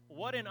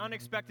What an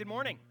unexpected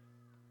morning.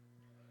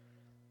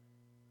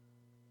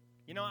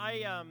 You know,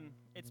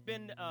 it's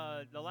been,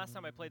 the last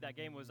time I played that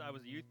game I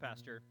was a youth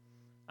pastor,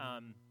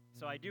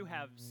 so I do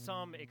have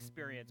some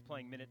experience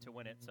playing Minute to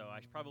Win It, so I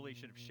probably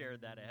should have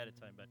shared that ahead of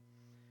time, but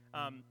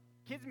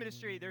kids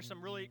ministry, there's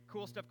some really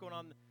cool stuff going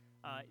on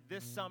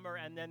this summer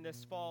and then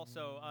this fall,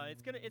 so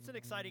it's an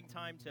exciting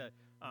time to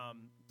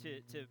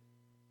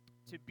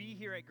be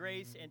here at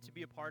Grace and to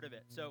be a part of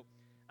it. So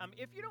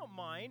if you don't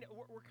mind,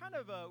 we're kind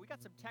of, we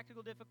got some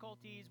technical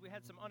difficulties, we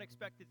had some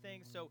unexpected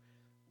things, so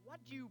why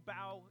don't you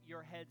bow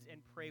your heads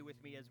and pray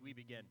with me as we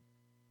begin.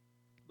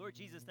 Lord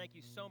Jesus, thank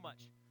you so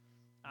much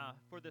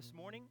for this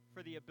morning,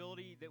 for the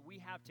ability that we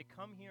have to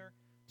come here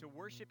to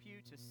worship you,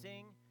 to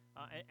sing,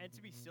 and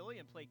to be silly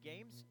and play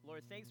games.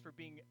 Lord, thanks for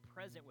being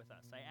present with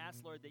us. I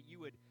ask, Lord, that you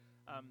would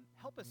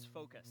help us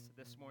focus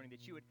this morning,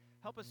 that you would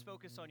help us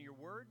focus on your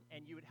word,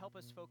 and you would help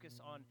us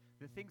focus on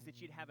the things that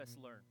you'd have us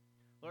learn.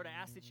 Lord, I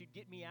ask that you'd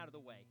get me out of the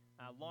way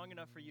long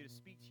enough for you to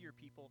speak to your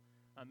people,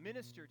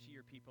 minister to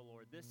your people,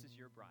 Lord. This is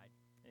your bride.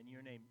 In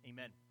your name,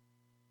 amen.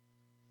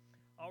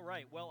 All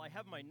right, well, I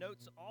have my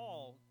notes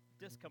all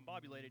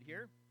discombobulated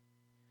here,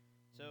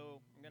 so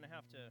I'm going to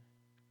have to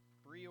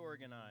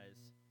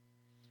reorganize.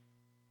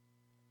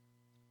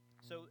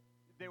 So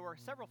there were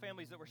several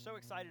families that were so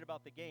excited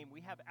about the game.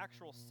 We have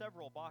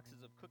several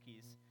boxes of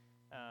cookies,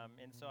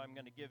 and so I'm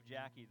going to give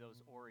Jackie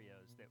those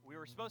Oreos. That we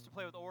were supposed to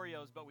play with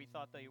Oreos, but we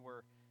thought they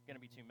were going to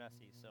be too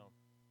messy, so.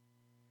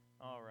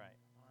 All right,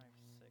 5,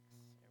 6,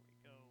 there we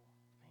go.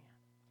 Man, what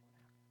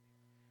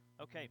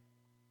happened? Okay.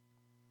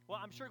 Well,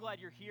 I'm sure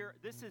glad you're here.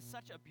 This is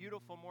such a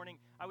beautiful morning.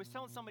 I was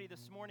telling somebody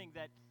this morning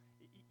that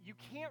you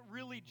can't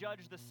really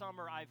judge the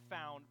summer, I've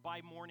found, by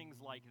mornings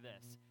like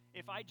this.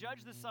 If I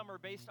judge the summer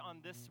based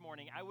on this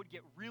morning, I would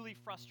get really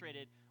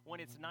frustrated when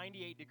it's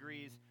 98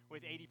 degrees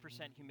with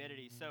 80%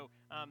 humidity. So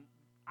I'm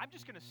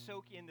just going to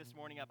soak in this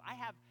morning up. I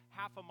have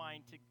half a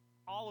mind to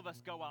all of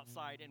us go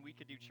outside and we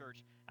could do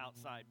church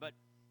outside. But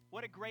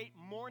what a great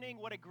morning,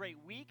 what a great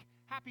week.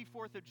 Happy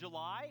 4th of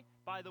July,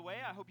 by the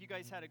way. I hope you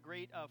guys had a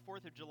great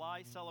 4th of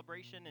July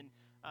celebration. And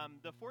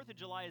the 4th of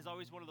July is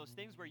always one of those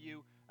things where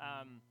you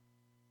can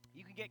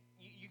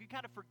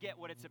kind of forget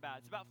what it's about.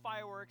 It's about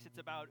fireworks. It's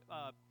about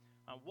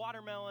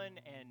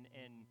watermelon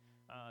and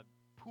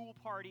pool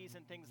parties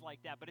and things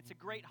like that. But it's a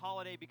great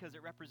holiday because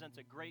it represents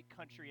a great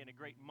country and a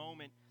great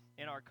moment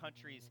in our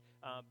country's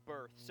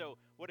birth. So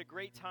what a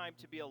great time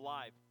to be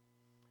alive.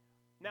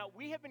 Now,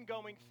 we have been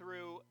going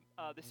through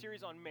the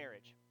series on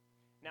marriage.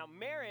 Now,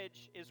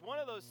 marriage is one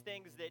of those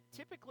things that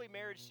typically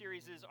marriage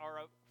series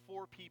are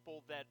for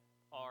people that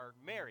are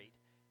married.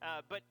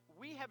 But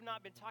we have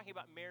not been talking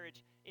about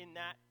marriage in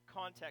that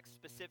context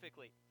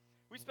specifically.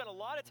 We spent a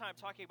lot of time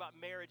talking about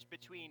marriage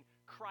between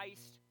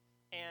Christ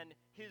and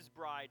his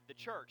bride, the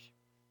church.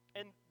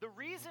 And the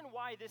reason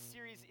why this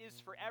series is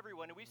for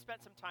everyone, and we've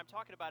spent some time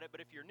talking about it, but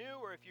if you're new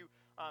or if you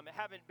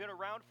haven't been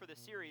around for the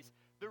series,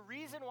 the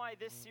reason why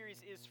this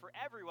series is for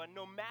everyone,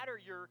 no matter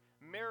your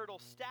marital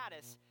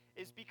status,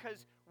 is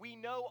because we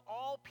know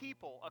all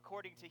people,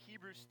 according to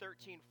Hebrews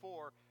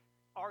 13:4,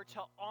 are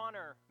to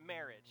honor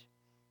marriage.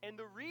 And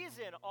the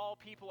reason all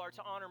people are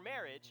to honor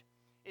marriage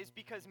is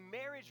because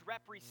marriage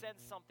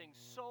represents something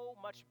so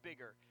much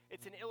bigger.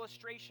 It's an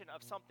illustration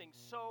of something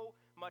so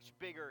much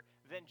bigger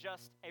than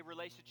just a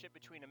relationship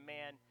between a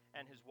man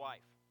and his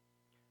wife.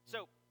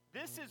 So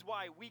this is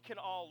why we can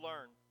all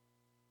learn.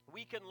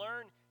 We can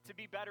learn to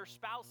be better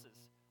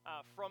spouses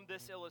from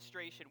this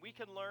illustration. We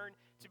can learn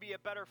to be a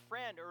better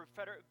friend or a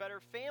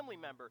better family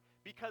member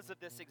because of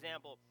this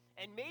example.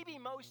 And maybe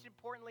most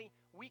importantly,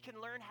 we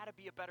can learn how to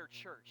be a better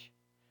church.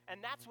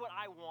 And that's what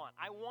I want.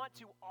 I want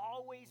to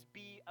always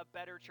be a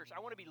better church. I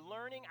want to be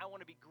learning. I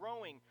want to be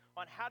growing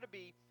on how to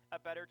be a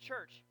better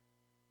church.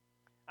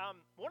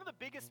 One of the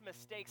biggest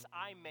mistakes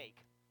I make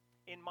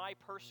in my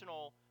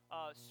personal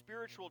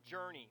spiritual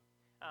journey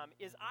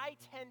is I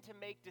tend to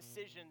make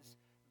decisions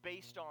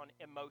based on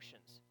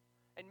emotions.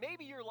 And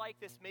maybe you're like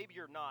this, maybe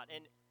you're not.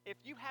 And if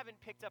you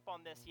haven't picked up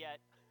on this yet,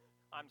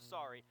 I'm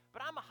sorry.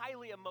 But I'm a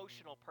highly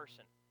emotional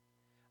person.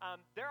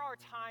 There are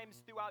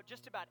times throughout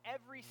just about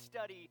every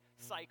study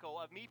cycle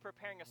of me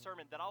preparing a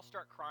sermon that I'll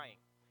start crying.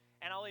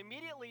 And I'll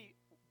immediately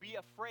be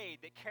afraid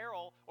that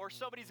Carol or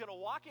somebody's going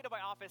to walk into my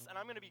office and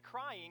I'm going to be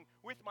crying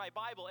with my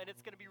Bible and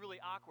it's going to be really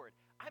awkward.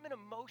 I'm an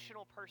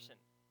emotional person.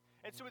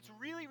 And so it's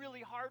really,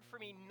 really hard for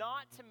me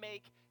not to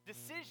make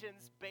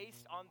decisions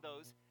based on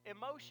those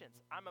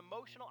emotions. I'm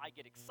emotional, I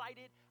get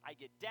excited, I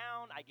get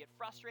down, I get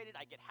frustrated,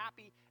 I get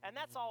happy, and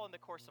that's all in the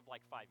course of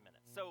like 5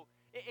 minutes. So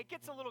it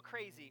gets a little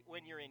crazy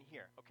when you're in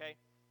here, okay?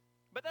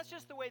 But that's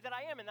just the way that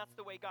I am, and that's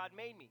the way God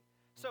made me.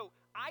 So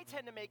I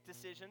tend to make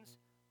decisions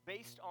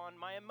based on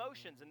my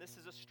emotions, and this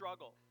is a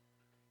struggle.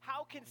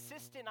 How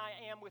consistent I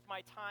am with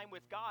my time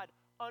with God,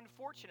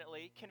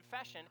 unfortunately,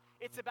 confession,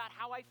 it's about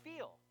how I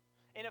feel.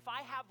 And if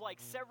I have like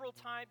several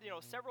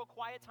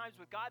quiet times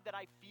with God that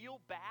I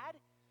feel bad,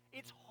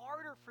 it's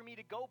harder for me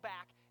to go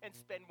back and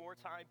spend more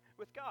time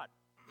with God.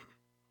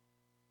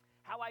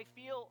 How I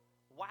feel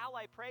while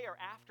I pray or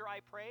after I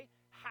pray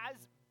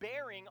has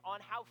bearing on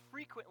how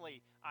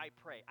frequently I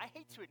pray. I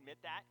hate to admit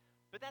that,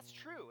 but that's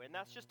true, and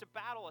that's just a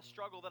battle, a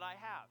struggle that I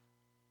have.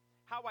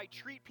 How I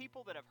treat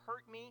people that have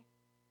hurt me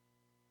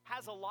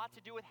has a lot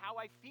to do with how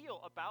I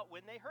feel about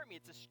when they hurt me.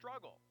 It's a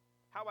struggle.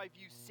 How I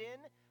view sin,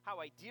 how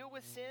I deal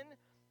with sin,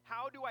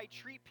 how do I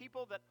treat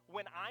people that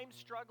when I'm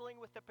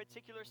struggling with a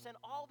particular sin,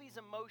 all these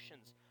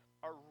emotions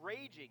are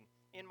raging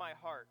in my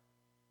heart.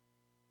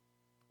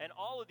 And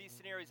all of these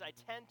scenarios I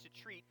tend to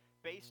treat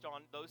based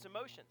on those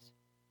emotions.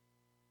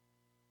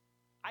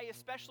 I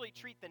especially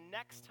treat the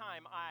next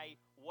time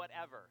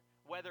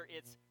whether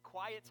it's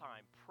quiet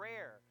time,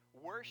 prayer,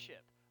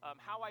 worship,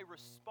 how I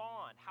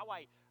respond, how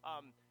I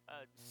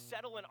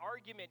settle an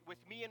argument with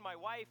me and my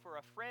wife or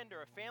a friend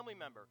or a family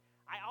member.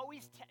 I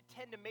always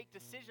tend to make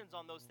decisions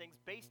on those things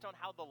based on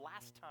how the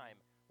last time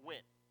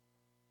went.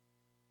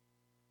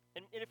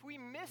 And if we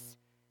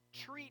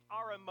mistreat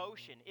our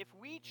emotion, if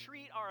we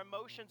treat our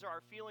emotions or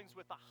our feelings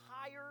with a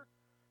higher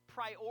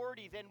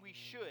priority than we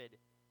should,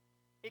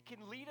 it can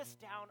lead us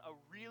down a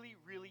really,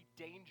 really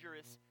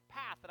dangerous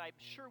path, and I'm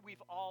sure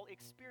we've all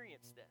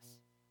experienced this.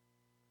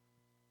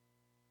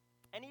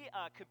 Any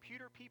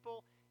computer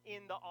people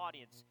in the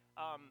audience,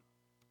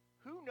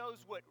 who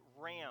knows what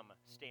RAM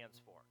stands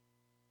for?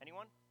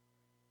 Anyone?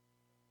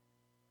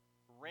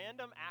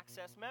 Random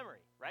access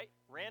memory, right?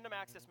 Random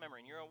access memory.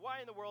 And you're like, why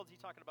in the world is he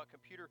talking about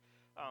computer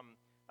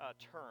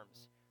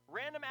terms?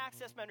 Random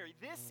access memory.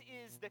 This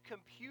is the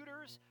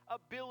computer's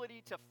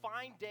ability to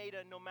find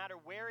data no matter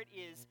where it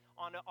is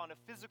on a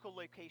physical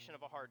location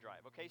of a hard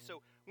drive, okay?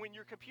 So when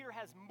your computer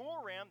has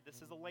more RAM,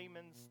 this is a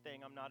layman's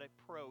thing, I'm not a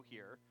pro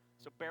here,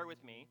 so bear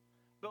with me.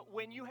 But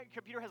when your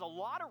computer has a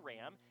lot of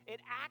RAM, it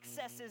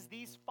accesses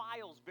these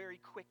files very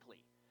quickly.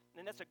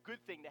 And that's a good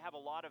thing to have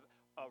a lot of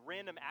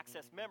random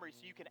access memory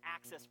so you can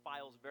access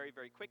files very,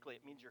 very quickly.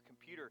 It means your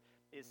computer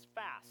is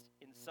fast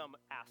in some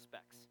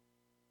aspects.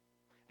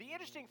 The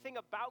interesting thing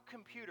about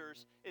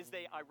computers is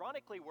they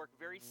ironically work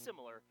very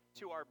similar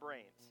to our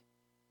brains.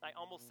 I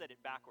almost said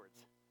it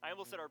backwards. I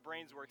almost said our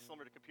brains work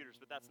similar to computers,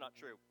 but that's not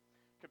true.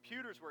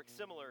 Computers work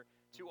similar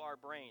to our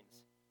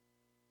brains.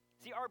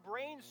 See, our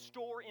brains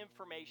store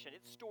information.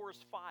 It stores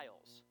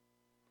files.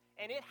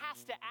 And it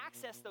has to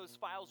access those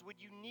files when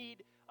you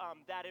need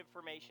that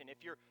information.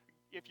 If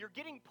you're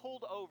getting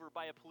pulled over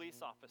by a police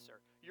officer,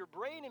 your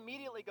brain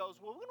immediately goes,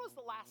 well, when was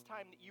the last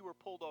time that you were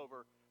pulled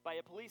over by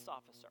a police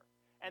officer?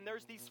 And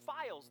there's these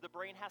files the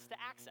brain has to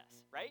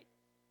access, right?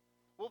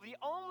 Well, the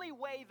only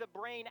way the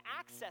brain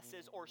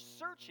accesses or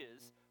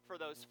searches for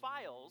those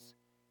files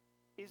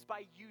is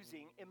by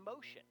using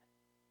emotion.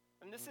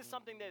 And this is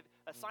something that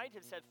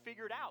scientists have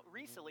figured out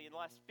recently in the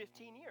last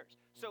 15 years.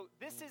 So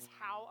this is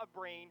how a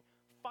brain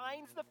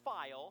finds the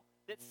file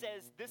that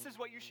says this is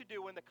what you should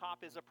do when the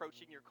cop is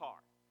approaching your car.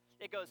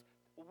 It goes,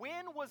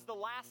 when was the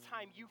last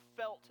time you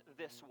felt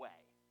this way?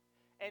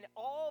 And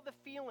all the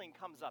feeling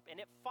comes up, and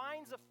it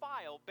finds a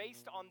file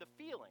based on the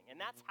feeling, and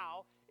that's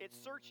how it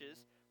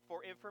searches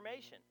for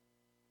information.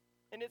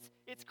 And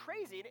it's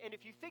crazy, and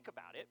if you think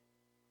about it,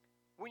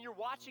 when you're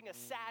watching a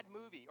sad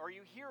movie or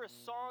you hear a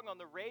song on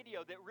the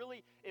radio that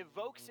really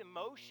evokes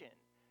emotion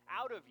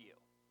out of you,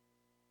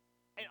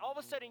 and all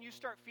of a sudden you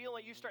start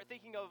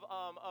thinking of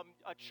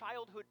a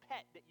childhood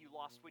pet that you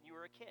lost when you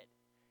were a kid.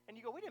 And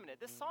you go, wait a minute,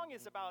 this song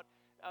is about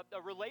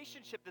a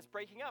relationship that's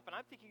breaking up, and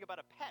I'm thinking about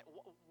a pet.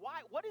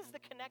 Why? What is the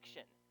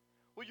connection?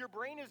 Well, your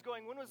brain is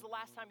going, when was the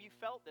last time you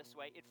felt this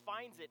way? It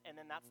finds it, and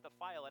then that's the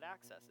file it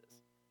accesses.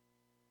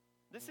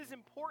 This is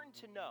important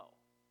to know.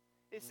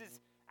 This is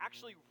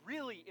actually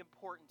really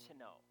important to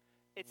know.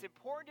 It's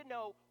important to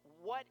know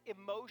what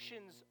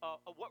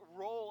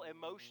role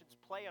emotions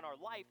play in our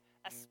life,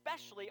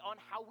 especially on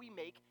how we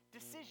make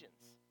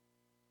decisions.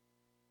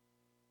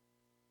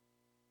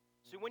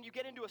 So when you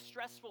get into a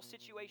stressful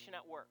situation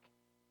at work,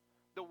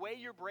 the way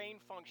your brain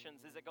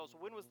functions is it goes,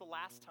 when was the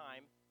last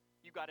time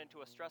you got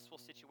into a stressful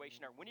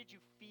situation, or when did you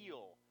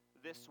feel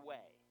this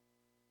way?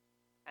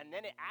 And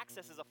then it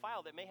accesses a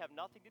file that may have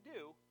nothing to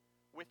do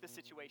with the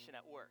situation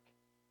at work.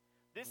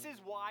 This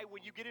is why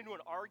when you get into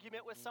an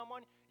argument with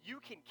someone, you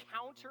can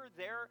counter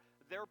their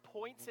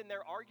points in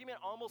their argument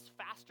almost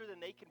faster than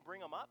they can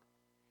bring them up.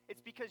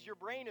 It's because your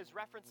brain is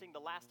referencing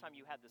the last time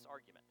you had this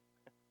argument.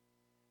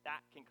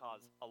 That can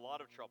cause a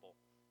lot of trouble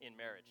in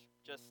marriage.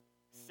 Just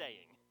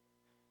saying.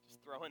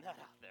 Just throwing that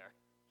out there.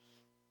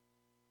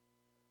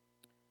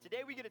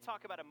 Today we get to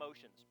talk about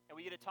emotions, and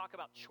we get to talk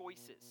about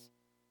choices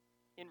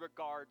in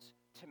regards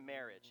to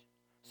marriage.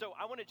 So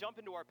I want to jump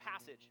into our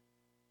passage.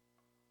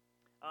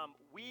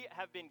 We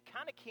have been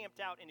kind of camped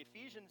out in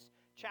Ephesians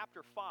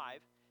chapter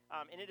 5,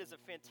 and it is a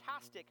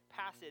fantastic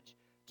passage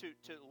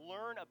to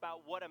learn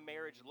about what a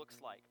marriage looks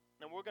like.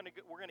 And we're going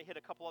to hit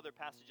a couple other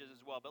passages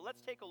as well. But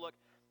let's take a look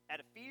at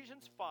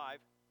Ephesians 5,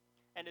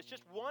 and it's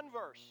just one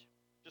verse,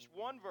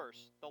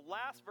 the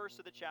last verse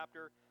of the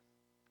chapter,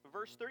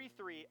 verse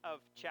 33 of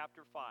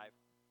chapter 5.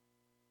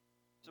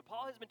 So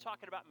Paul has been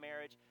talking about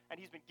marriage, and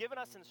he's been giving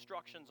us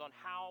instructions on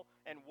how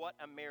and what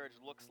a marriage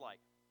looks like.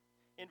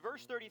 In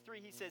verse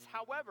 33, he says,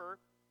 however,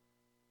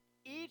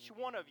 each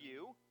one of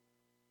you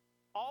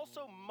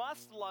also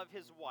must love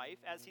his wife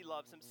as he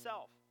loves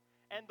himself,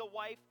 and the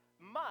wife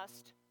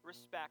must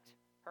respect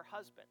her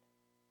husband.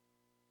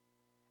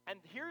 And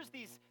here's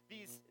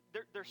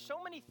there's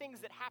so many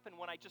things that happen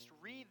when I just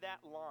read that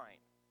line,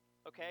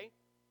 okay?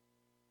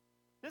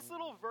 This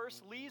little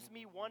verse leaves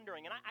me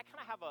wondering, and I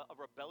kind of have a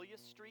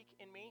rebellious streak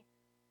in me.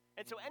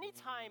 And so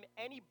anytime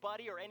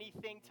anybody or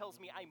anything tells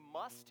me I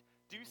must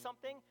do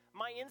something,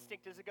 my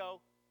instinct is to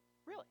go,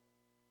 really?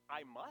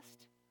 I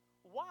must?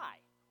 Why?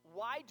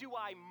 Why do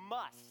I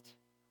must?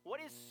 What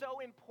is so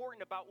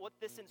important about what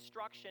this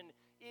instruction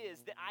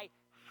is that I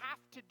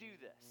have to do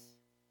this?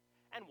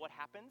 And what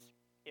happens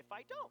if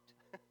I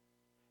don't?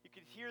 You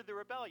can hear the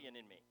rebellion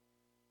in me.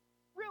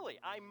 Really,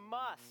 I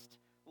must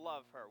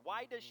love her.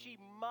 Why does she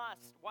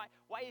must? Why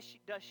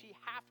does she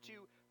have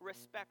to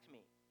respect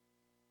me?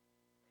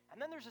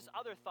 And then there's this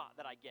other thought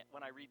that I get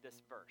when I read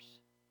this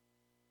verse.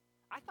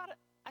 I thought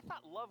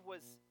love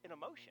was an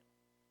emotion.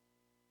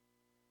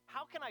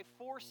 How can I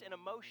force an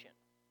emotion?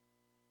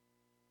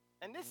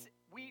 And this,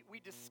 we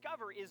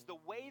discover, is the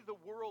way the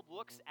world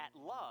looks at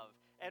love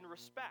and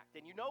respect.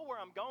 And you know where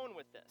I'm going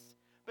with this.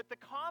 But the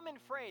common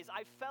phrase,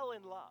 I fell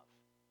in love.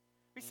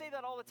 We say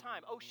that all the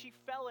time. Oh, she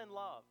fell in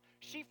love.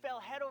 She fell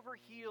head over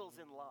heels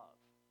in love.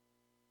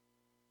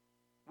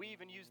 We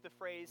even use the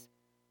phrase,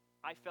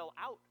 I fell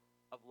out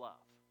of love.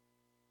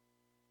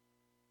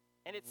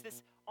 And it's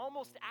this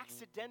almost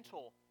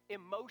accidental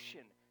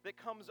emotion that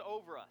comes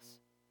over us.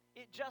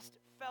 It just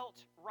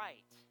felt right.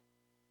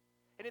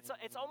 And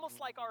it's almost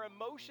like our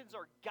emotions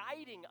are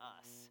guiding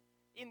us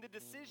in the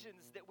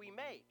decisions that we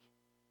make.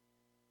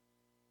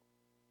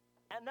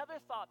 Another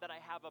thought that I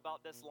have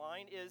about this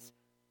line is,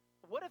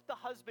 what if the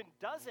husband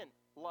doesn't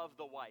love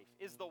the wife?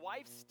 Is the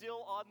wife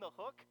still on the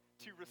hook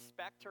to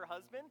respect her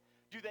husband?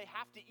 Do they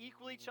have to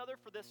equal each other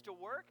for this to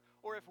work?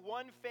 Or if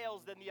one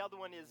fails, then the other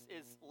one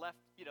is left,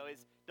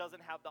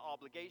 doesn't have the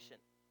obligation.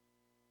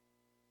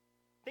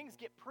 Things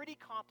get pretty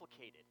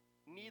complicated,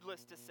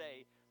 needless to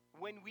say,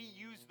 when we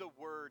use the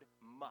word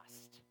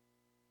must.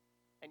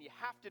 And you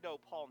have to know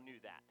Paul knew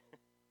that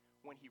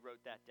when he wrote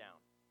that down.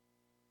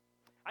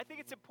 I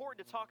think it's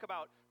important to talk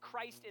about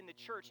Christ in the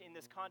church in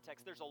this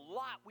context. There's a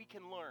lot we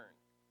can learn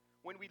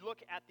when we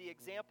look at the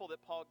example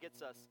that Paul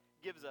gives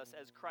us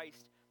as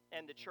Christ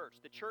and the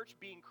church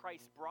being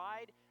Christ's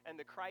bride and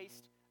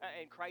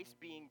Christ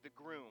being the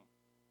groom.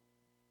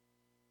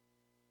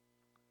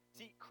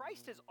 See,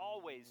 Christ has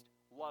always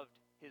loved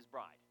his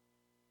bride.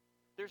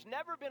 There's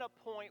never been a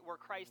point where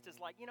Christ is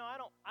like,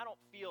 I don't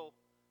feel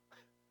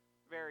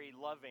very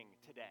loving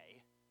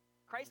today.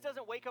 Christ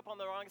doesn't wake up on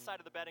the wrong side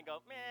of the bed and go,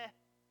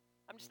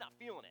 I'm just not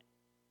feeling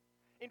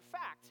it. In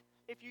fact,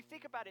 if you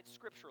think about it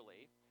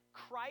scripturally,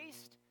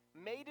 Christ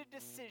made a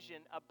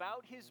decision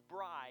about his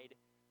bride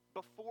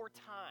before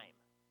time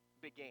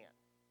began.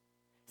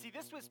 See,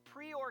 this was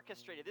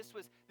pre-orchestrated.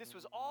 This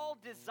was all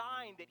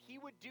designed that he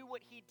would do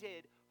what he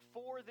did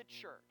for the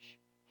church,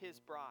 his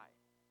bride.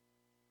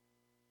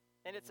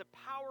 And it's a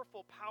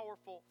powerful,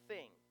 powerful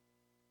thing.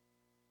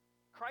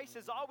 Christ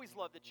has always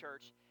loved the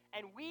church,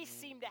 and we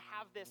seem to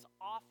have this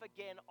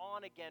off-again,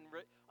 on-again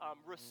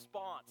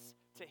response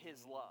to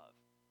his love.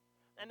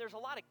 And there's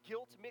a lot of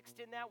guilt mixed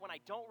in that when I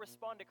don't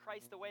respond to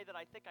Christ the way that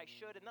I think I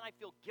should, and then I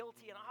feel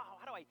guilty, and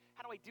how do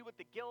I deal with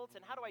the guilt,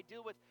 and how do I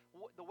deal with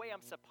the way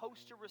I'm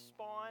supposed to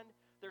respond?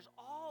 There's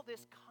all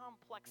this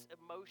complex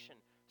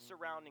emotion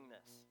surrounding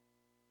this.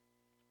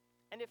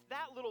 And if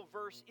that little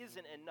verse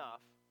isn't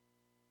enough,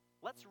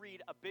 let's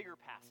read a bigger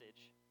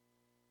passage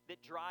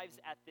that drives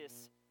at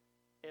this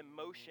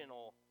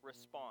emotional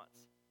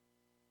response.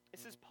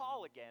 This is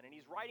Paul again, and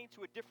he's writing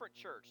to a different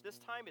church. This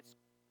time it's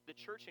the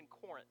church in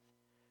Corinth.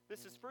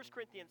 This is 1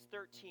 Corinthians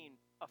 13,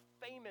 a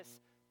famous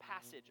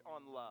passage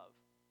on love.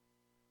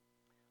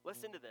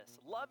 Listen to this.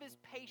 Love is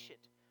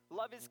patient.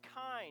 Love is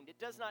kind. It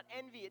does not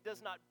envy. It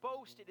does not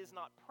boast. It is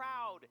not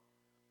proud.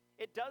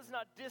 It does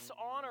not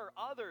dishonor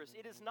others.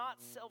 It is not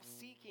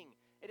self-seeking.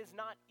 It is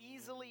not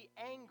easily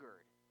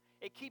angered.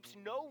 It keeps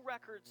no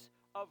records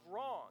of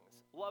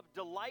wrongs. Love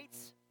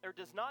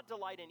does not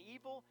delight in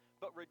evil,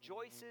 but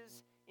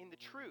rejoices in the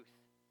truth.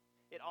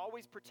 It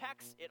always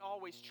protects, it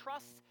always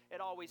trusts,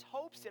 it always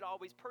hopes, it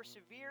always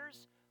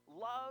perseveres.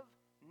 Love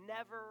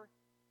never,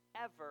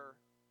 ever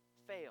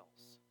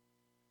fails.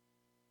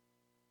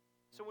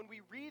 So when we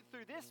read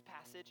through this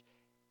passage,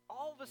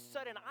 all of a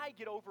sudden I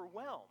get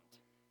overwhelmed.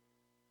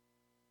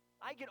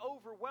 I get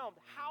overwhelmed.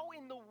 How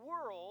in the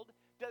world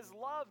does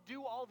love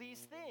do all these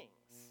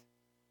things?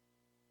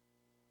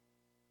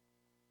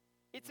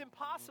 It's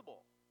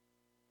impossible,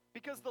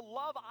 because the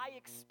love I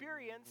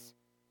experience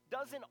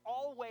doesn't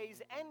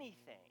always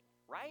anything,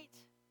 right?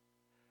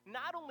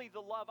 Not only the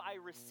love I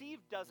receive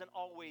doesn't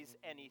always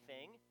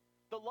anything,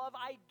 the love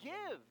I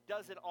give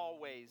doesn't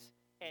always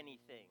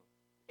anything.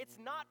 It's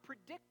not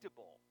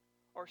predictable,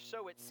 or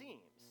so it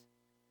seems.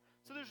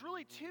 So there's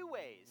really two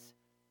ways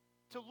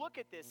to look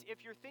at this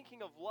if you're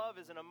thinking of love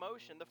as an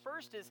emotion. The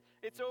first is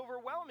it's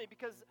overwhelming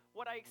because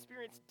what I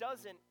experience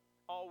doesn't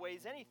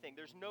always anything.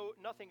 There's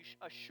nothing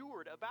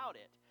assured about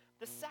it.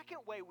 The second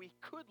way we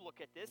could look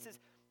at this is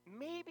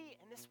maybe,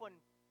 and this one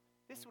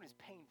is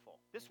painful.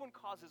 This one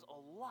causes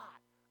a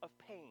lot of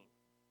pain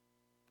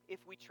if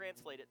we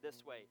translate it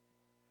this way.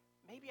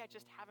 Maybe I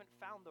just haven't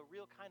found the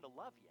real kind of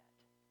love yet.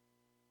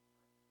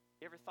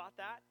 You ever thought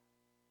that?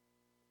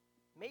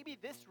 Maybe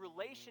this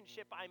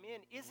relationship I'm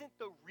in isn't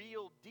the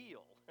real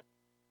deal.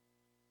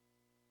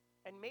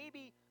 And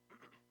maybe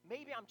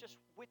I'm just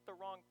with the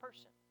wrong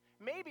person.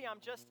 Maybe I'm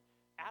just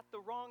at the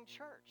wrong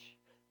church.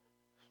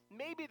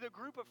 Maybe the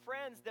group of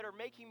friends that are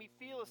making me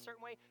feel a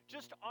certain way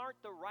just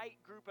aren't the right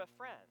group of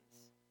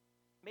friends.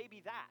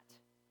 Maybe that.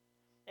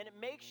 And it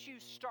makes you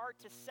start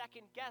to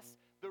second guess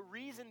the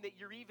reason that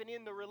you're even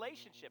in the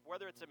relationship,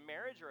 whether it's a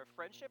marriage or a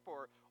friendship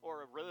or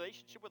a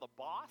relationship with a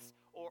boss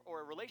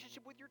or a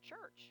relationship with your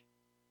church.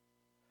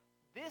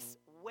 This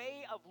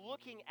way of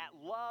looking at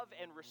love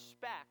and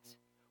respect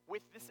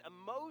with this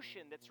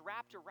emotion that's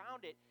wrapped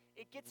around it,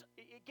 it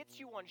gets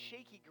you on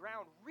shaky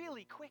ground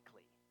really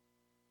quickly.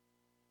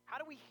 How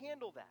do we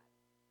handle that?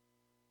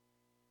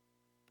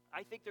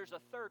 I think there's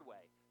a third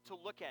way to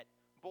look at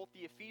both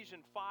the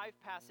Ephesians 5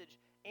 passage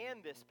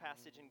and this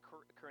passage in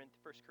 1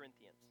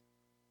 Corinthians.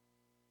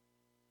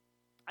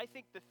 I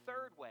think the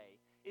third way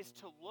is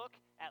to look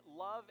at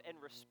love and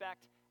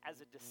respect as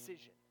a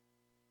decision.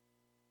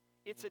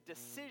 It's a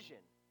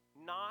decision,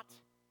 not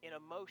an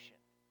emotion.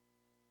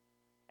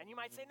 And you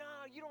might say,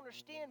 no, you don't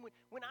understand.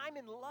 When I'm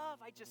in love,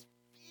 I just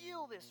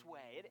feel this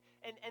way.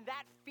 And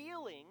that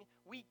feeling,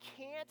 we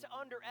can't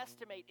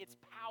underestimate its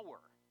power,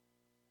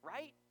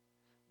 right?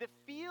 The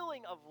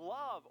feeling of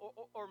love,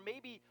 or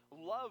maybe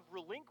love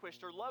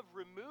relinquished or love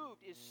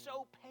removed, is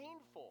so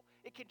painful.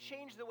 It can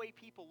change the way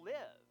people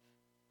live.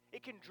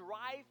 It can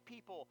drive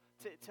people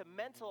to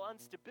mental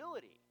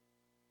instability.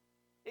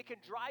 It can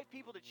drive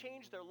people to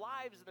change their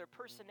lives and their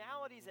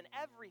personalities and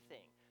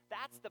everything.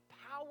 That's the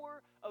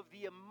power of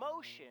the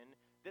emotion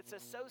that's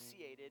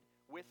associated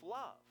with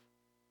love.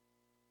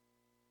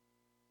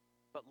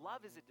 But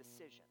love is a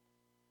decision,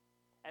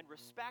 and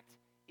respect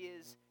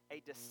is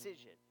a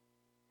decision.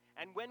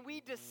 And when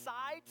we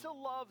decide to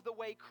love the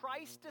way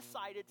Christ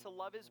decided to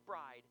love his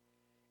bride,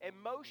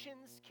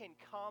 emotions can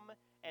come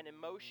and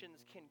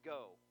emotions can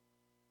go,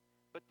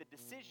 but the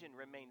decision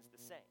remains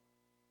the same.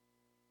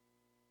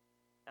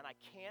 And I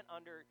can't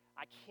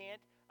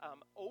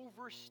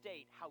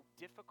overstate how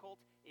difficult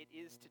it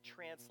is to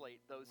translate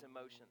those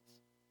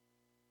emotions.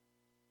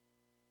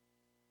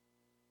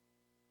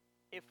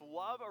 If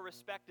love or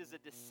respect is a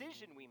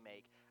decision we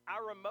make,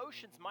 our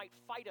emotions might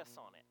fight us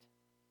on it.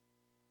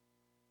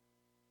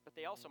 But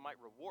they also might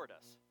reward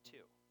us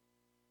too.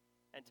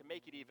 And to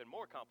make it even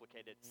more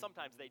complicated,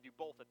 sometimes they do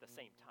both at the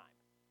same time.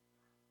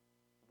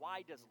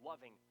 Why does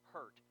loving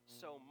hurt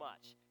so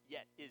much,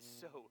 yet is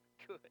so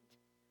good?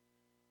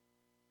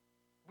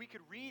 We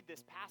could read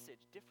this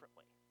passage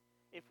differently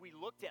if we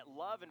looked at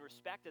love and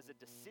respect as a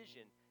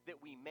decision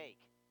that we make.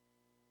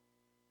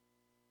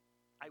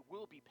 I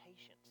will be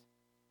patient.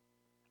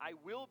 I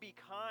will be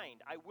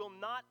kind. I will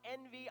not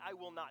envy. I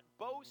will not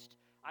boast.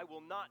 I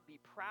will not be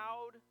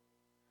proud.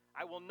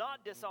 I will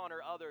not dishonor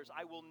others.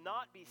 I will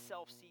not be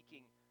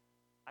self-seeking.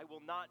 I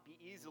will not be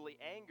easily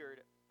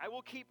angered. I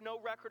will keep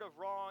no record of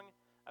wrong.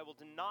 I will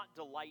not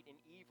delight in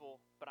evil,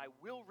 but I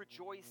will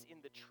rejoice in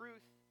the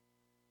truth.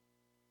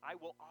 I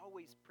will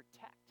always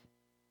protect.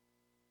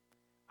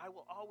 I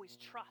will always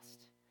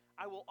trust.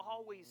 I will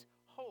always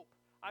hope.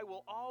 I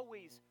will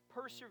always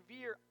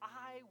persevere.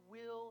 I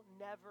will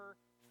never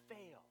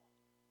fail.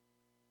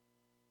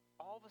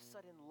 All of a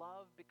sudden,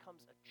 love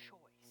becomes a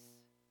choice.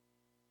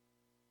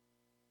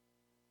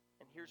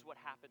 And here's what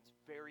happens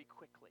very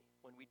quickly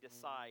when we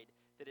decide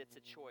that it's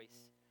a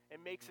choice. It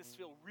makes us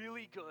feel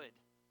really good.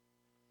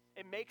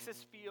 It makes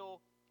us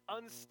feel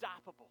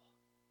unstoppable.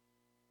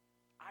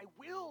 I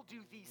will do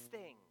these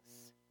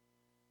things.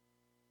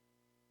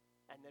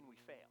 And then we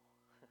fail.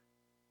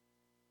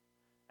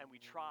 And we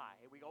try.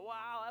 And we go,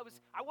 wow,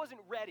 I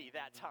wasn't ready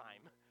that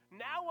time.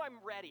 Now I'm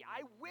ready.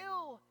 I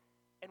will.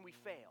 And we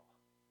fail.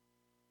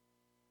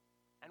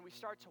 And we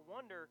start to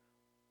wonder,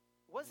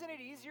 wasn't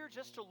it easier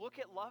just to look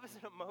at love as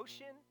an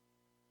emotion?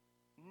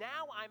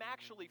 Now I'm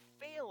actually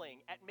failing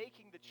at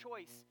making the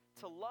choice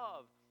to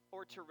love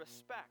or to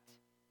respect.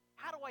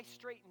 How do I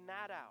straighten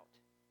that out?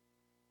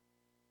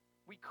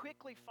 We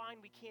quickly find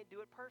we can't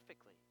do it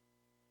perfectly.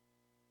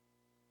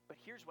 But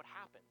here's what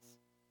happens.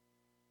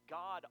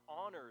 God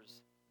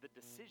honors the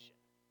decision.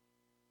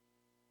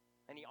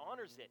 And he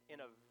honors it in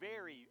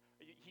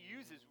he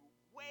uses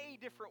way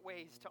different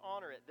ways to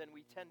honor it than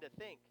we tend to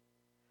think.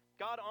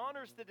 God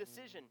honors the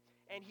decision,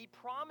 and he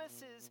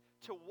promises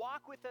to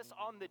walk with us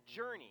on the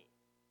journey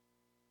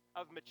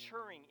of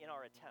maturing in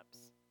our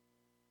attempts.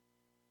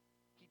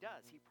 He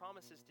does. He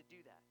promises to do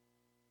that.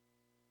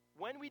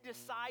 When we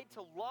decide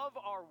to love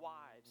our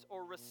wives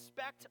or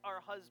respect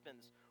our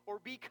husbands or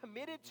be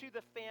committed to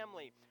the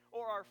family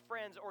or our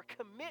friends or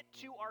commit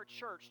to our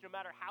church, no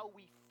matter how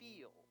we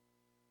feel,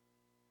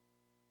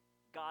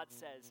 God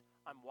says,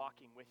 I'm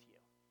walking with you.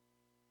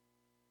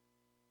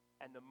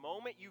 And the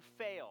moment you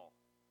fail,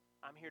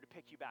 I'm here to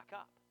pick you back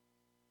up.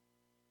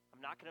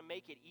 I'm not going to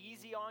make it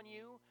easy on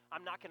you.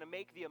 I'm not going to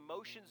make the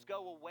emotions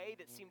go away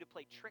that seem to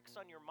play tricks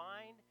on your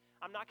mind.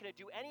 I'm not going to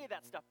do any of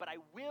that stuff, but I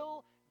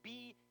will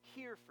be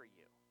here for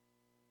you.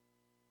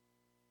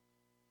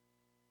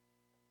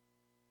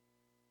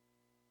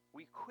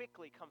 We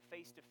quickly come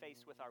face to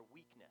face with our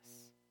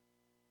weakness.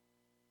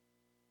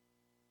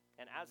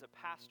 And as a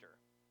pastor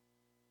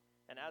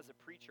and as a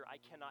preacher, I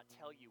cannot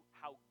tell you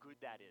how good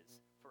that is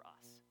for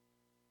us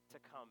to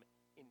come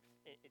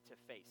to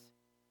face.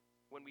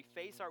 When we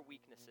face our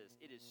weaknesses,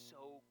 it is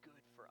so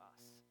good for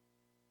us.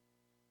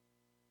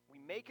 We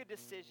make a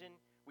decision,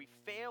 we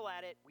fail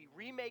at it, we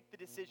remake the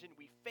decision,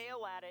 we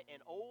fail at it,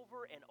 and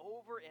over and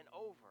over and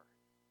over.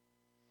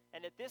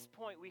 And at this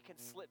point, we can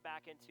slip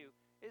back into,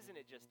 isn't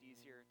it just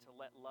easier to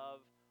let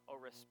love or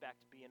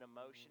respect be an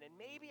emotion? And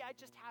maybe I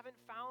just haven't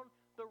found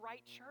the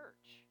right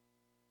church.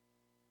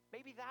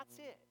 Maybe that's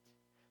it.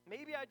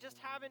 Maybe I just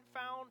haven't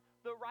found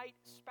the right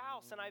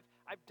spouse. And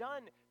I've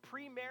done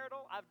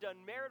premarital, I've done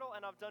marital,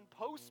 and I've done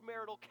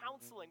postmarital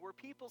counseling where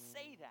people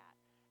say that.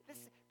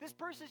 This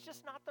person's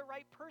just not the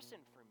right person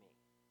for me.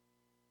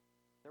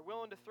 They're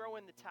willing to throw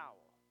in the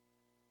towel.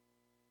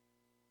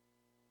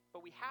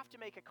 But we have to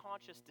make a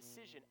conscious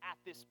decision at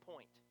this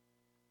point.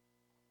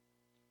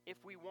 If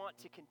we want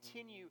to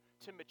continue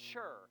to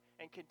mature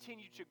and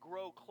continue to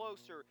grow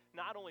closer,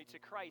 not only to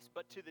Christ,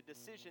 but to the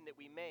decision that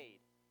we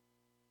made.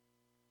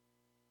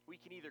 We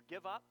can either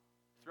give up,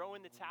 throw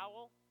in the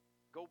towel,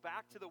 go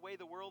back to the way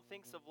the world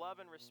thinks of love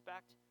and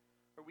respect,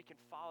 or we can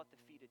fall at the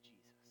feet of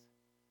Jesus.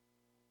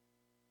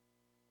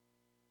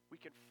 We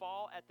can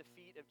fall at the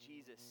feet of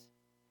Jesus.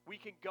 We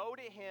can go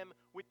to him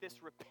with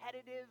this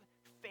repetitive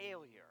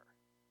failure,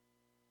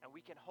 and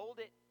we can hold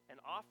it and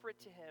offer it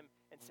to him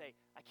and say,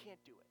 I can't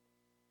do it.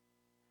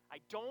 I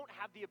don't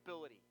have the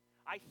ability.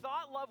 I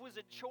thought love was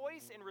a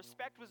choice and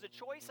respect was a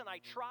choice, and I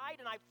tried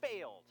and I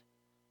failed.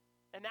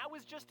 And that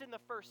was just in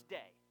the first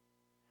day.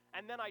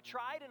 And then I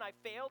tried and I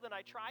failed and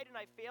I tried and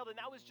I failed, and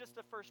that was just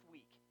the first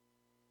week.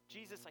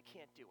 Jesus, I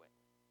can't do it.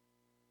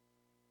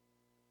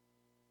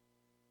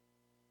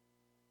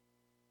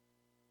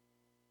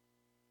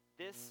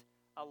 This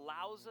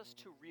allows us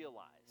to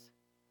realize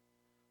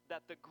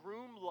that the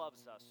groom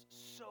loves us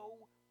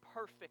so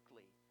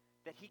perfectly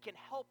that he can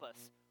help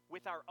us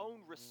with our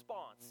own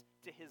response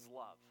to his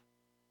love.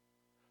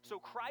 So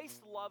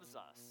Christ loves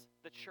us,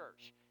 the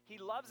church. He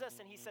loves us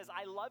and he says,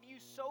 I love you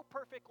so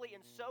perfectly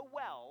and so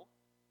well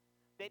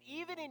that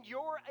even in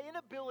your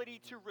inability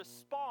to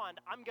respond,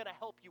 I'm going to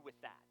help you with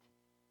that.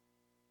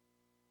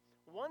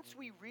 Once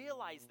we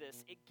realize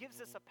this, it gives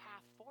us a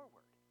path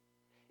forward.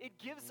 It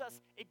gives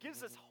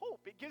us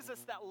hope. It gives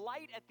us that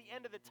light at the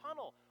end of the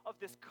tunnel of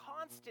this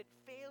constant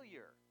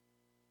failure.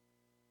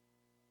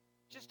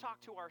 Just talk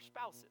to our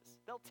spouses.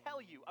 They'll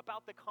tell you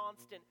about the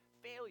constant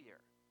failure.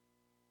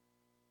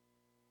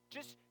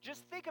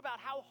 Just think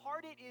about how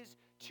hard it is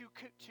to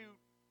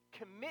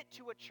commit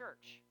to a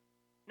church.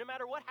 No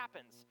matter what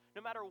happens,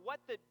 no matter what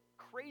the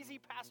crazy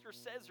pastor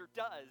says or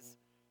does,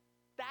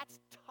 that's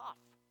tough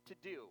to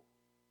do.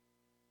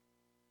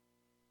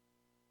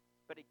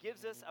 But it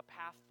gives us a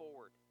path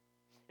forward.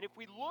 And if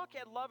we look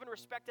at love and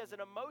respect as an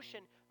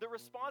emotion, the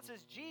response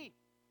is, gee,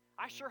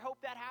 I sure hope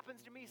that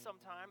happens to me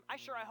sometime. I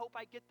hope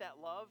I get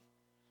that love.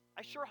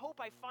 I sure hope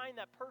I find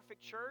that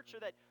perfect church or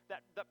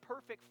that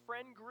perfect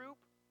friend group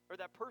or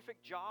that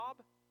perfect job.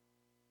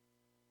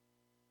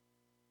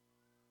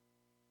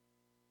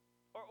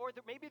 Or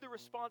maybe the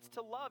response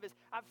to love is,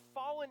 I've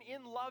fallen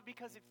in love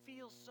because it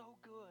feels so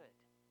good.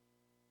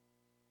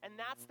 And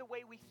that's the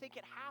way we think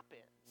it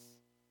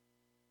happens.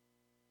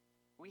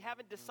 We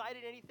haven't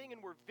decided anything,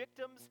 and we're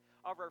victims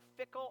of our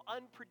fickle,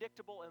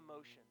 unpredictable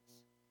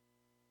emotions.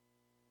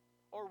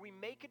 Or we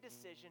make a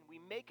decision, we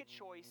make a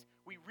choice,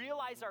 we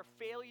realize our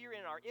failure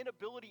and our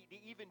inability to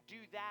even do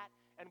that,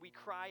 and we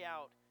cry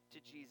out to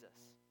Jesus.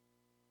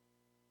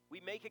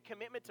 We make a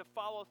commitment to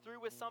follow through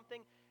with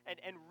something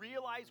and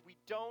realize we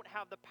don't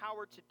have the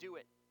power to do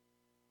it.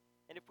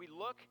 And if we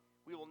look,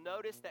 we will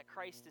notice that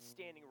Christ is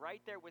standing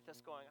right there with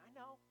us going, I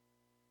know.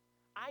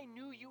 I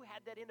knew you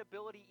had that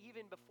inability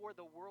even before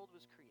the world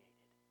was created.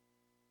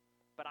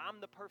 But I'm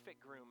the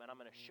perfect groom, and I'm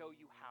going to show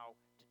you how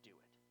to do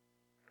it.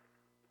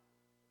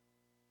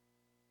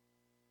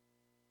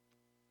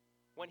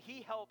 When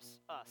he helps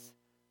us,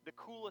 the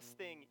coolest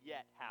thing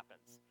yet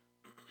happens.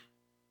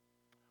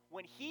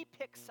 When he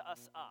picks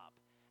us up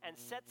and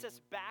sets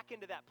us back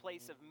into that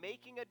place of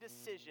making a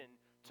decision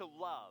to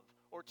love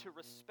or to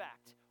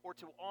respect or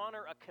to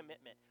honor a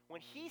commitment,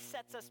 when he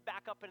sets us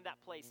back up into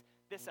that place,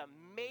 this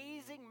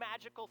amazing,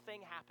 magical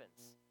thing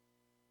happens.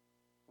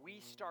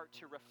 We start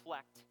to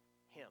reflect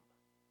him.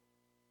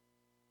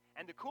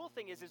 And the cool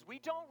thing is we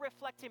don't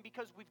reflect him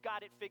because we've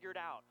got it figured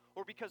out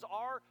or because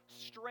our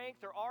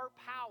strength or our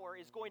power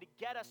is going to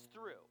get us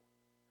through.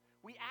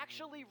 We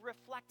actually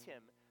reflect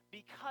him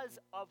because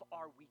of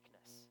our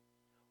weakness.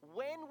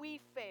 When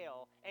we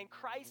fail and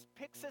Christ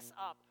picks us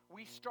up,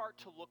 we start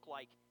to look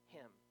like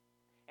him.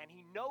 And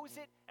he knows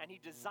it, and he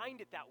designed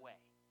it that way.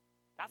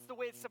 That's the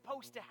way it's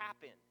supposed to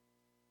happen.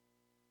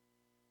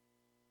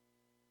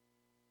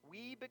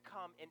 we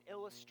become an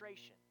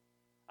illustration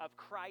of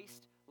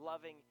Christ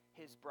loving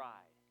his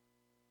bride.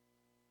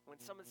 When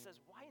someone says,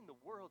 why in the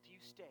world do you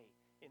stay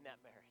in that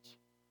marriage?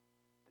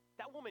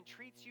 That woman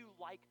treats you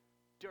like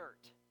dirt.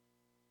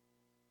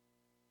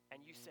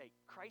 And you say,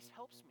 Christ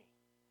helps me.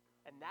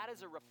 And that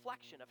is a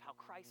reflection of how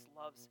Christ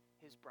loves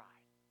his bride.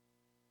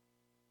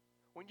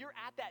 When you're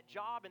at that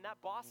job and that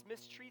boss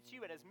mistreats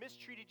you and has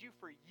mistreated you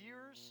for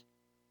years,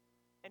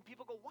 and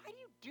people go, why do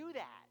you do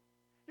that?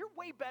 You're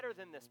way better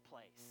than this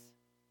place.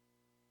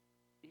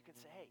 You can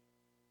say, hey,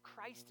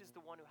 Christ is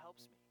the one who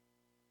helps me.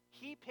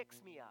 He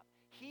picks me up.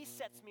 He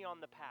sets me on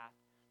the path,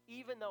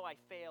 even though I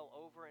fail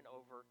over and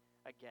over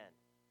again.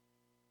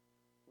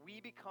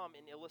 We become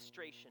an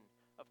illustration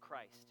of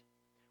Christ.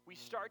 We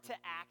start to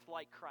act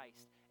like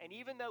Christ. And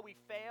even though we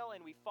fail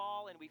and we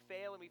fall and we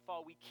fail and we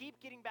fall, we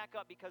keep getting back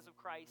up because of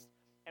Christ,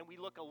 and we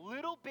look a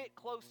little bit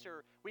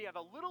closer. We have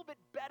a little bit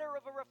better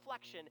of a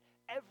reflection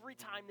every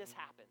time this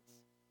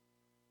happens.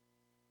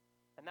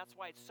 And that's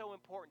why it's so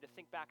important to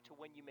think back to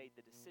when you made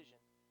the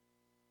decision.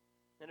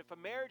 And if a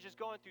marriage is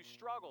going through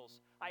struggles,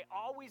 I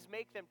always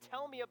make them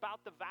tell me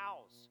about the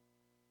vows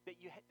that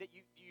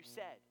you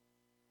said.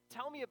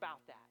 Tell me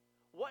about that.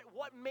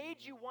 What made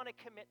you want to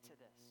commit to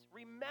this?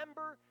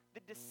 Remember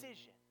the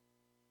decision.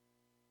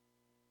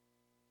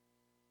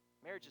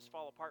 Marriages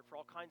fall apart for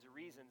all kinds of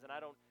reasons, and I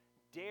don't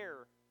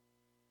dare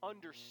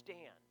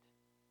understand.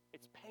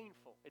 It's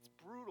painful. It's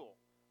brutal.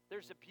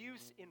 There's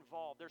abuse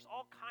involved. There's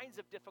all kinds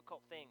of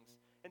difficult things.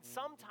 And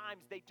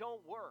sometimes they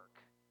don't work.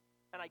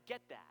 And I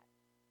get that.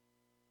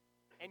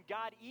 And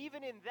God,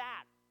 even in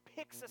that,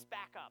 picks us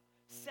back up,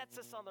 sets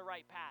us on the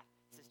right path,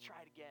 says, try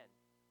it again.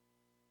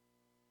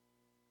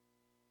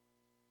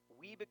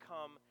 We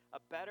become a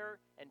better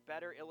and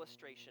better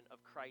illustration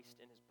of Christ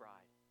and his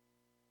bride.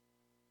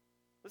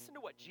 Listen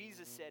to what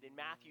Jesus said in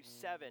Matthew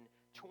 7,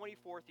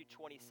 24 through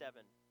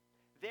 27.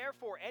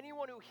 Therefore,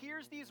 anyone who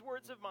hears these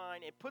words of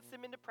mine and puts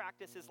them into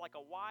practice is like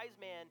a wise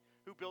man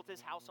who built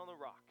his house on the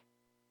rock.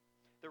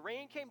 The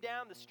rain came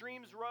down, the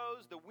streams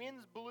rose, the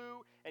winds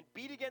blew and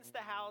beat against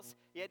the house,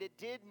 yet it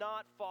did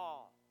not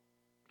fall,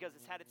 because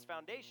it's had its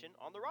foundation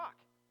on the rock.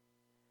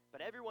 But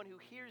everyone who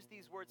hears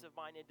these words of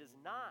mine and does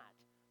not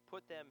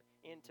put them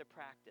into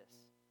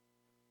practice.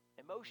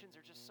 Emotions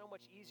are just so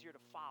much easier to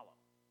follow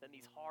than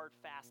these hard,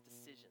 fast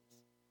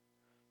decisions.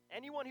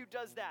 Anyone who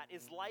does that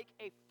is like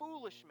a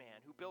foolish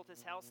man who built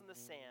his house in the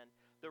sand.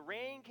 The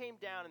rain came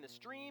down and the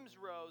streams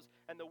rose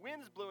and the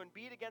winds blew and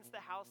beat against the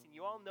house, and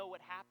you all know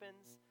what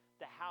happens.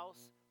 The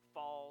house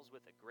falls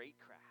with a great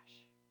crash.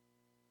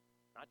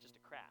 Not just a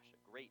crash,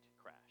 a great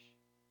crash.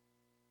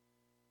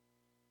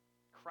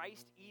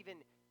 Christ even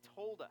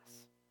told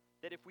us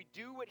that if we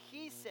do what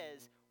he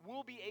says,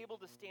 we'll be able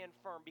to stand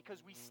firm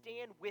because we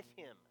stand with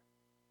him.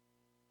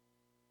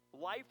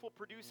 Life will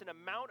produce an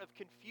amount of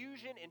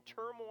confusion and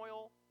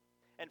turmoil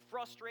and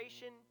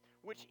frustration,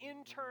 which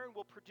in turn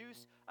will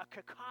produce a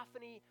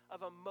cacophony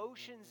of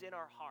emotions in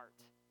our heart.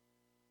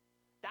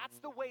 That's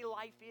the way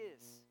life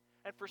is.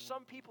 And for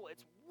some people,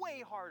 it's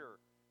way harder,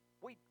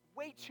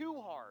 way too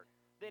hard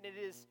than it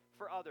is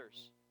for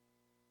others.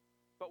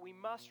 But we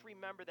must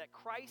remember that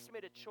Christ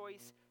made a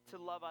choice to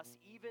love us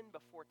even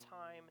before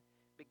time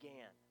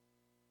began.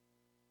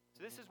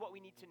 So this is what we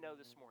need to know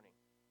this morning.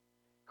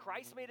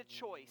 Christ made a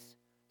choice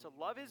to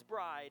love his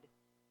bride,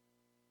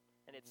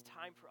 and it's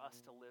time for us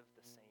to live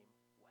the same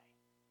way.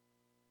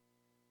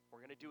 We're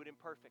going to do it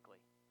imperfectly.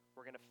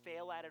 We're going to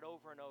fail at it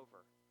over and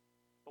over.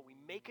 But we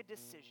make a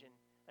decision,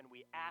 and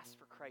we ask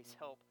for Christ's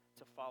help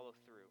to follow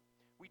through.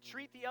 We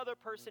treat the other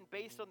person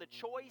based on the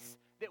choice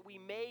that we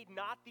made,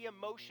 not the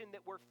emotion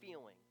that we're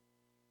feeling.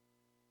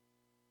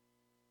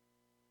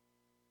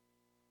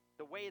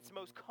 The way it's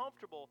most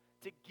comfortable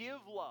to give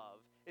love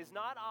is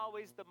not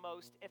always the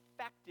most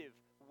effective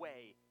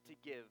way to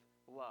give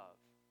love.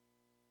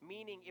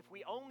 Meaning, if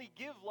we only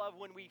give love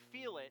when we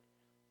feel it,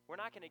 we're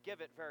not going to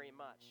give it very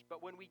much.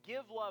 But when we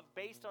give love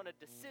based on a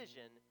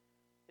decision,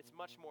 it's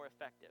much more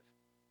effective.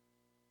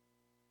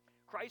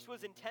 Christ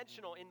was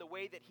intentional in the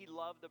way that he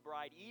loved the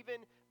bride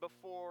even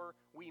before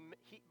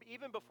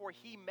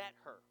he met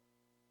her.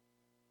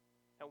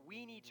 And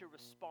we need to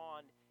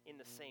respond in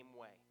the same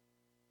way.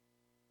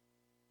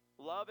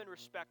 Love and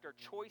respect are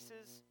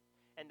choices,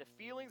 and the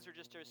feelings are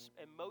just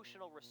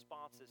emotional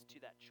responses to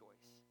that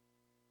choice.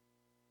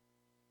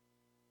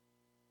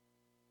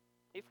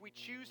 If we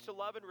choose to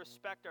love and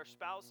respect our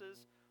spouses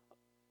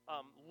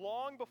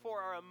long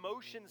before our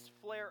emotions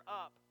flare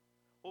up,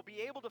 we'll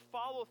be able to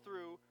follow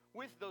through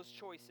with those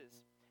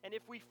choices. And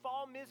if we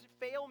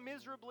fail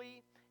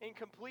miserably in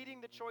completing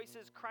the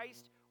choices,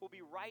 Christ will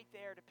be right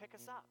there to pick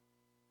us up.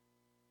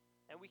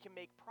 And we can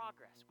make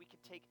progress. We can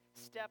take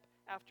step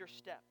after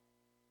step.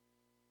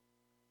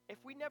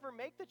 If we never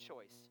make the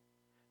choice,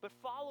 but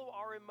follow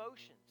our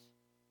emotions,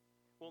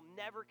 we'll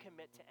never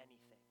commit to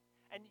anything.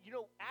 And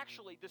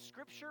actually, the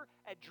scripture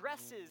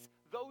addresses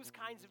those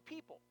kinds of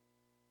people.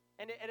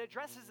 And it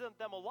addresses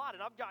them a lot.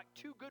 And I've got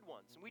two good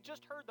ones. And we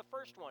just heard the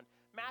first one,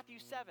 Matthew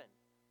 7.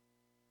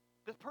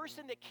 The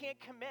person that can't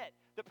commit,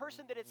 the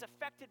person that is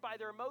affected by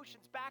their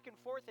emotions back and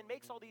forth and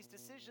makes all these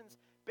decisions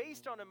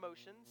based on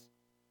emotions,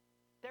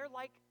 they're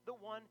like the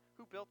one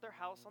who built their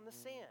house on the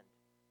sand.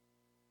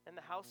 And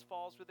the house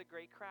falls with a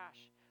great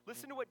crash.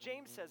 Listen to what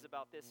James says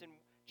about this in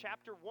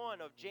chapter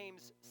 1 of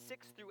James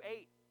 6 through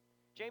 8.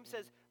 James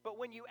says, but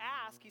when you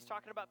ask, he's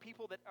talking about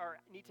people that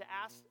need to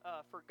ask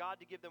for God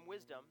to give them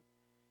wisdom,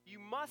 you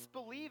must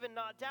believe and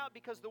not doubt,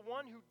 because the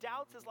one who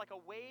doubts is like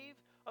a wave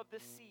of the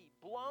sea,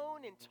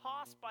 blown and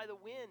tossed by the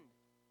wind.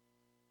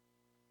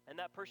 And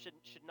that person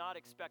should not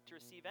expect to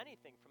receive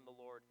anything from the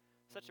Lord.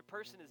 Such a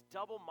person is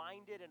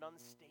double-minded and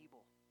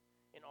unstable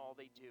in all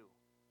they do.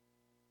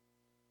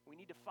 We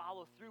need to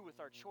follow through with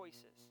our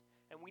choices,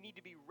 and we need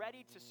to be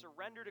ready to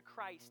surrender to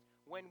Christ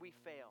when we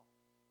fail.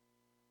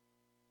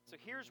 So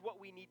here's what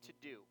we need to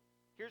do.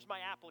 Here's my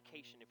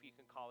application, if you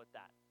can call it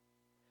that.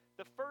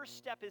 The first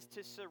step is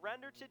to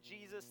surrender to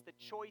Jesus the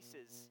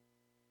choices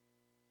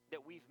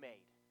that we've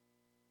made.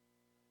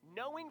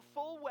 Knowing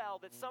full well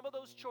that some of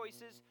those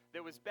choices,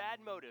 there was bad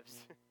motives.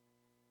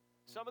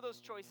 Some of those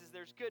choices,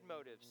 there's good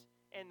motives,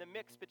 and the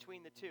mix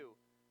between the two.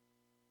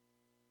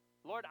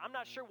 Lord, I'm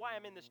not sure why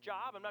I'm in this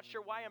job. I'm not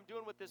sure why I'm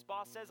doing what this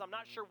boss says. I'm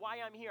not sure why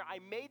I'm here. I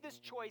made this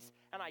choice,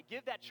 and I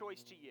give that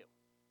choice to you.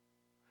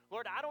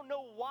 Lord, I don't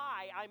know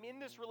why I'm in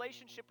this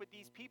relationship with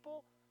these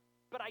people,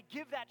 but I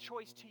give that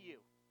choice to you.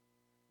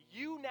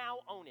 You now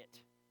own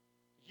it.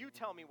 You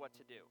tell me what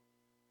to do.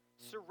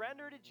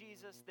 Surrender to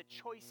Jesus the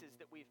choices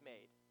that we've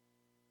made.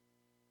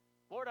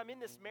 Lord, I'm in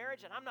this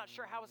marriage, and I'm not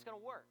sure how it's going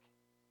to work,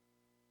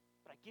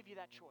 but I give you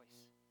that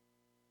choice.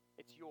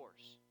 It's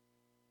yours.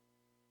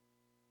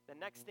 The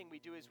next thing we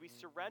do is we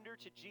surrender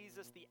to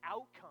Jesus the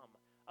outcome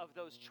of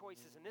those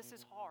choices. And this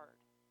is hard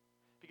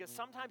because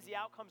sometimes the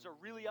outcomes are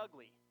really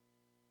ugly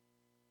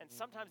and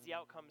sometimes the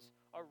outcomes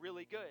are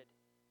really good.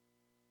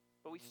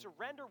 But we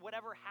surrender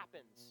whatever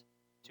happens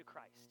to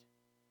Christ.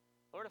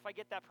 Lord, if I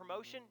get that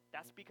promotion,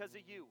 that's because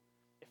of you.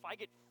 If I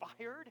get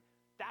fired,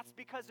 that's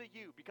because of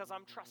you, because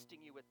I'm trusting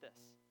you with this.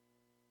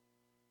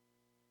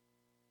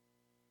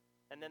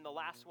 And then the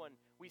last one,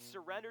 we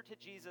surrender to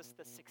Jesus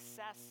the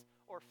success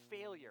or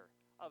failure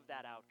of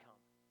that outcome.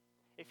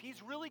 If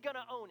he's really going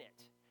to own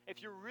it,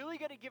 if you're really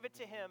going to give it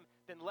to him,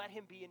 then let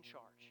him be in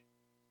charge.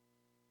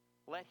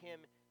 Let him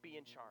be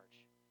in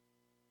charge.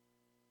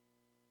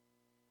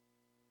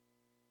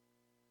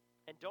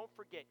 And don't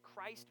forget,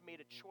 Christ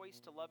made a choice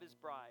to love his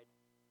bride,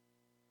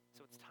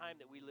 so it's time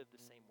that we live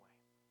the same way.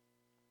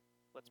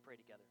 Let's pray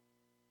together.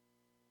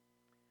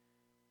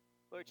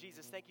 Lord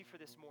Jesus, thank you for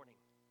this morning.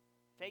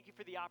 Thank you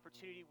for the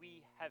opportunity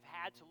we have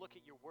had to look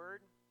at your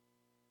word.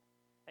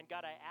 And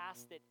God, I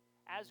ask that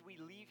as we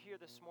leave here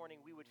this morning,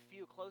 we would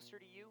feel closer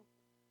to you,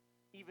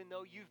 even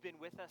though you've been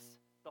with us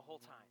the whole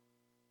time.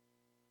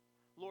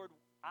 Lord,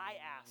 I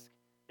ask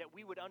that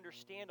we would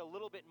understand a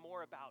little bit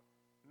more about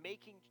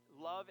making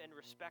love and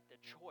respect a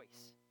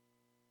choice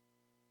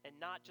and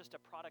not just a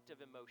product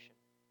of emotion.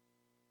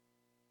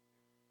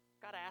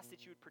 God, I ask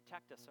that you would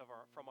protect us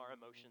from our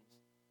emotions.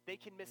 They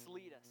can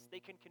mislead us. They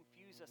can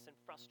confuse us and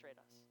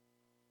frustrate us.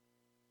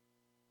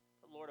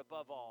 But Lord,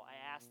 above all, I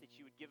ask that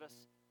you would give us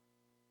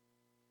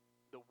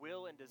the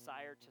will and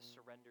desire to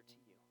surrender to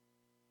you.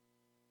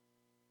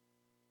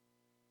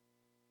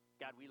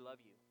 God, we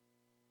love you.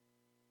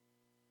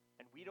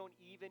 And we don't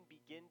even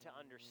begin to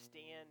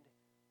understand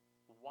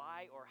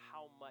why or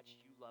how much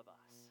you love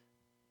us.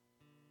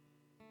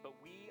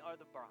 But we are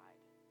the bride,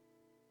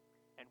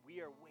 and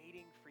we are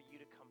waiting for you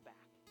to come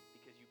back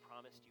because you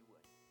promised you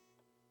would.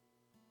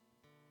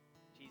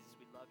 Jesus,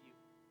 we love you.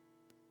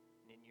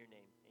 And in your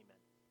name,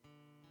 amen.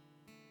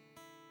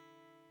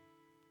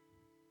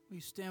 Will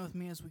you stand with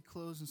me as we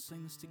close and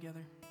sing this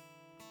together?